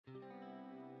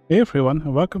Hey everyone,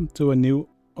 and welcome to a new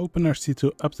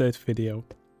OpenRCT2 update video.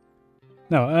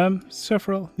 Now,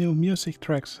 several new music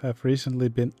tracks have recently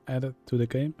been added to the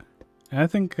game. And I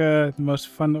think the most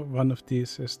fun one of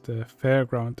these is the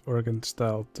Fairground Organ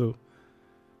Style 2.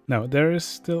 Now, there is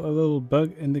still a little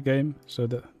bug in the game, so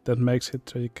that makes it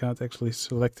so you can't actually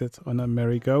select it on a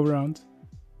merry-go-round.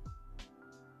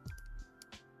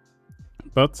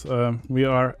 But we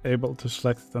are able to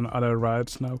select it on other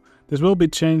rides now. This will be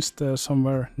changed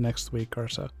somewhere next week or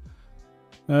so.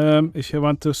 If you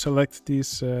want to select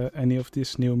these any of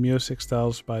these new music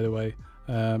styles, by the way,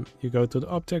 you go to the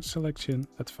Object Selection,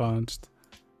 Advanced,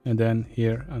 and then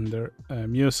here under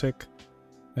Music.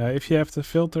 If you have the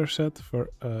filter set for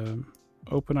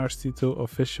OpenRCT2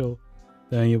 Official,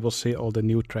 then you will see all the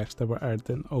new tracks that were added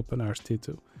in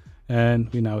OpenRCT2. And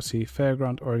we now see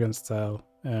Fairground Organ Style,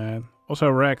 and also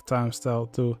Ragtime Style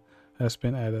 2 has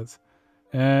been added.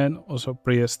 And also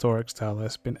Prehistoric Style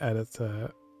has been added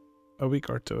a week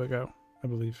or two ago, I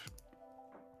believe.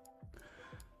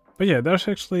 But yeah, there's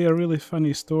actually a really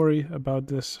funny story about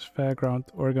this Fairground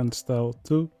Organ Style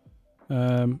 2.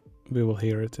 We will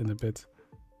hear it in a bit.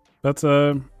 But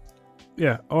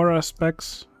yeah, Aura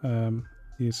Specs,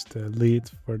 he's the lead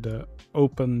for the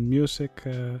Open Music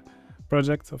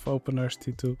project of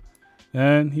OpenRCT2.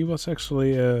 And he was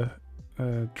actually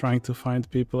trying to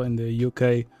find people in the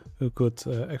UK who could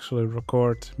actually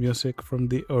record music from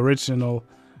the original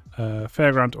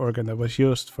Fairground organ that was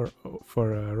used for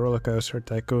Roller Coaster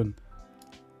Tycoon.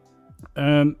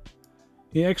 And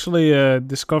he actually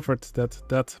discovered that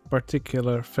that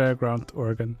particular Fairground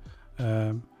organ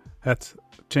had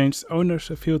changed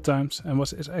owners a few times and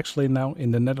is actually now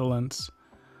in the Netherlands.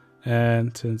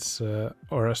 And since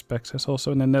Aura Specs is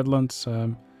also in the Netherlands,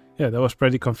 yeah, that was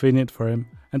pretty convenient for him.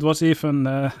 And was even,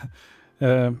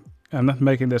 I'm not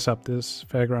making this up, this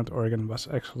Fairground organ was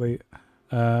actually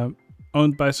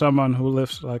owned by someone who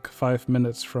lives like 5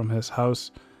 minutes from his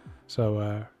house.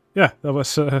 So yeah, that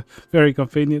was very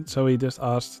convenient. So he just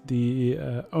asked the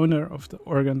owner of the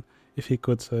organ if he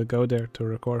could go there to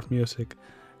record music.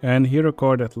 And he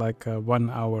recorded like 1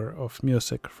 hour of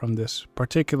music from this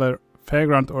particular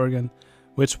Fairground organ,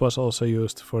 which was also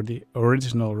used for the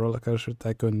original Roller Coaster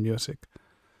Tycoon music.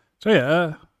 So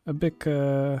yeah, a big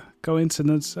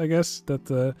coincidence, I guess,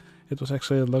 that it was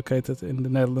actually located in the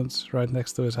Netherlands, right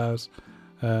next to his house.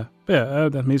 But yeah,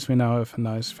 that means we now have a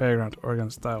nice Fairground organ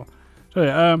style. So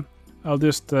yeah, I'll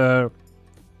just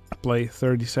play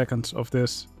 30 seconds of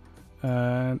this.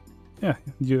 And yeah,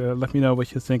 you let me know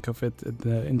what you think of it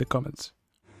in the comments.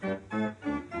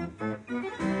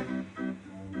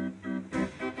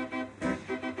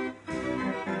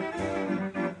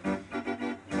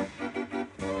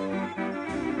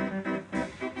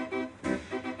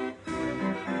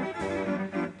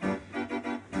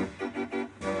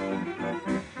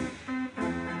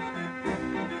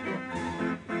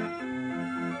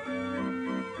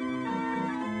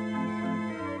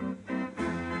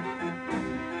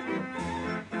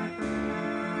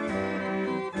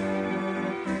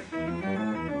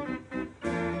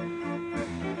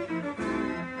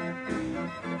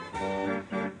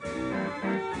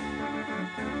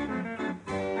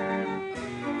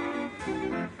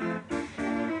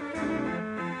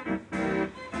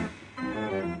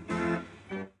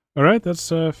 Alright, that's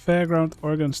Fairground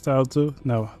Organ Style 2.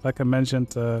 Now, like I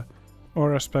mentioned,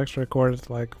 Aura Specs recorded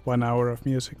like 1 hour of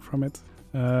music from it.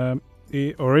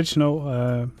 The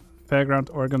original Fairground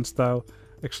Organ Style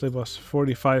actually was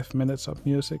 45 minutes of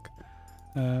music.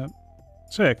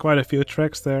 So yeah, quite a few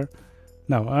tracks there.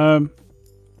 Now,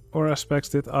 Aura Specs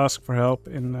did ask for help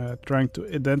in trying to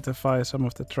identify some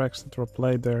of the tracks that were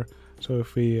played there. So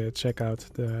if we check out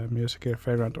the music here,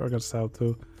 Fairground Organ Style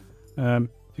 2,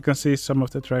 you can see some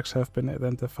of the tracks have been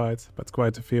identified, but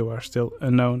quite a few are still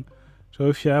unknown. So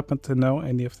if you happen to know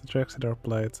any of the tracks that are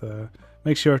played,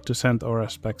 make sure to send Aura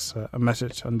Specs a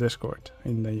message on Discord,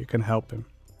 and you can help him.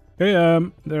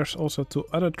 Okay, there's also 2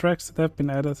 other tracks that have been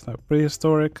added. Now,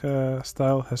 Prehistoric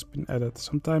Style has been added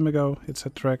some time ago. It's a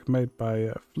track made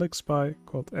by FlickSpy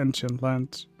called Ancient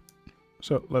Lands.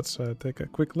 So let's take a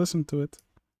quick listen to it.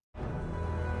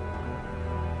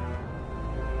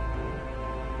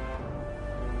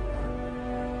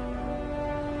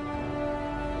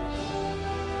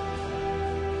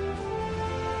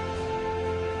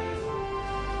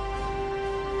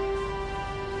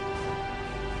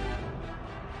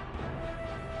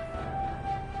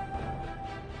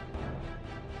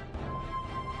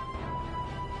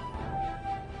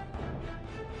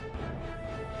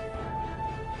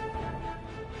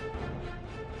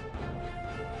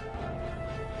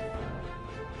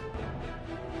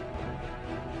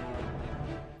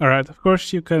 Alright, of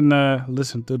course you can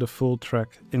listen to the full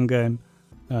track in-game.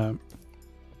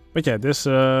 But yeah, this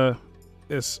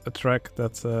is a track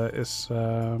that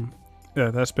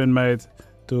that has been made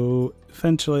to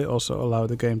eventually also allow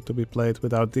the game to be played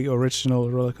without the original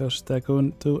Rollercoaster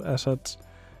Tycoon 2 assets,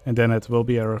 and then it will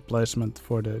be a replacement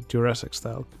for the Jurassic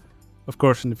style. Of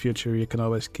course, in the future you can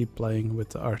always keep playing with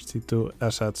the RCT2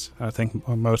 assets. I think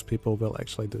most people will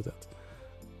actually do that.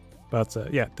 But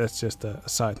yeah, that's just a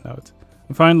side note.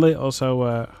 And finally,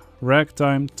 also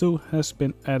Ragtime 2 has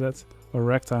been added, or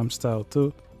Ragtime Style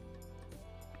 2.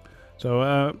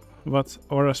 So what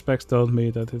Aura specs told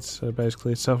me that it's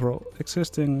basically several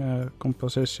existing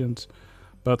compositions,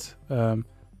 but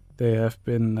they have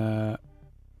been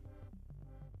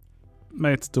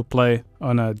made to play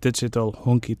on a digital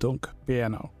honky-tonk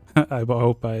piano. I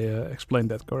hope I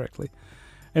explained that correctly.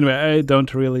 Anyway, I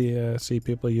don't really see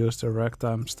people use the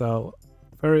Ragtime style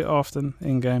very often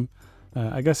in-game.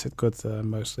 I guess it could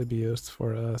mostly be used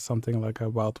for something like a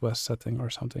Wild West setting or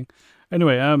something.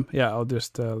 Anyway, yeah, I'll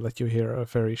just let you hear a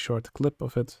very short clip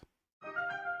of it.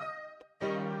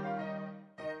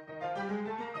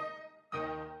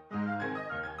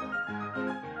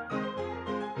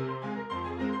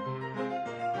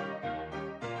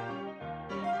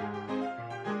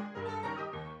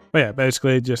 But yeah,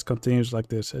 basically it just continues like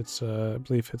this. It's I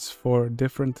believe it's 4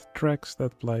 different tracks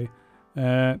that play.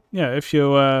 Yeah, if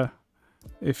you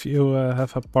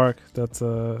have a park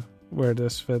that where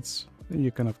this fits,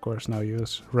 you can of course now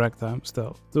use Ragtime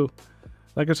Style 2.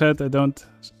 Like I said, I don't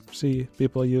see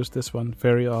people use this one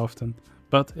very often,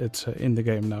 but it's in the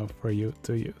game now for you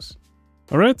to use.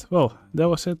 Alright, well, that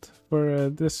was it for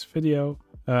this video.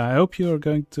 I hope you are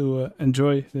going to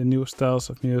enjoy the new styles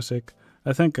of music.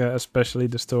 I think especially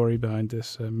the story behind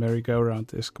this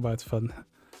merry-go-round is quite fun.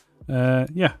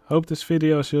 Yeah, hope this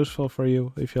video is useful for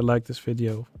you. If you like this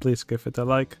video, please give it a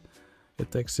like.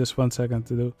 It takes just 1 second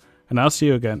to do. And I'll see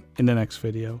you again in the next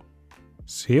video.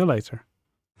 See you later.